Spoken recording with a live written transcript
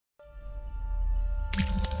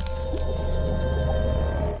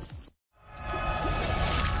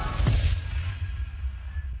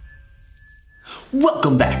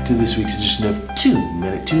Welcome back to this week's edition of 2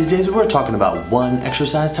 Minute Tuesdays, where we're talking about one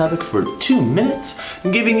exercise topic for 2 minutes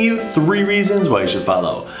and giving you 3 reasons why you should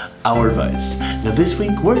follow our advice. Now this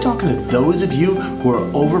week, we're talking to those of you who are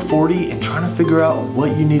over 40 and trying to figure out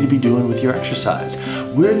what you need to be doing with your exercise.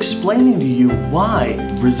 We're explaining to you why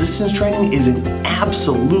resistance training is an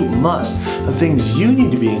absolute must of things you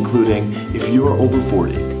need to be including if you're over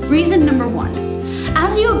 40. Reason number 1.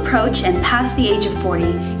 As you approach and pass the age of 40,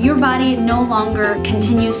 your body no longer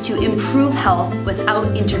continues to improve health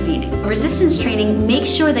without intervening. Resistance training makes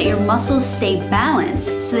sure that your muscles stay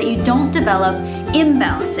balanced so that you don't develop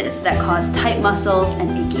imbalances that cause tight muscles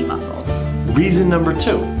and achy muscles. Reason number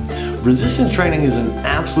 2. Resistance training is an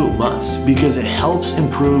absolute must because it helps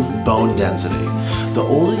improve bone density. The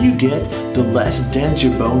older you get, the less dense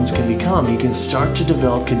your bones can become. You can start to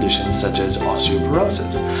develop conditions such as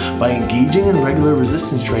osteoporosis. By engaging in regular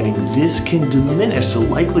resistance training, this can diminish the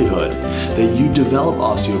likelihood that you develop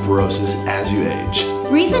osteoporosis as you age.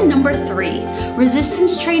 Reason number 3.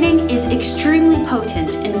 Resistance training is extremely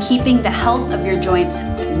potent in keeping the health of your joints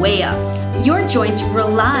way up. Your joints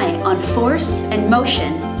rely on force and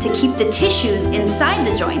motion to keep the tissues inside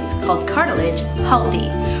the joints, called cartilage, healthy.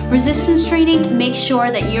 Resistance training makes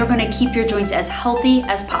sure that you're going to keep your joints as healthy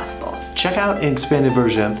as possible. Check out an expanded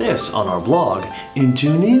version of this on our blog and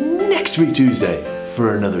tune in next week Tuesday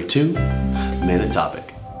for another 2 Minute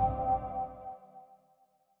topic.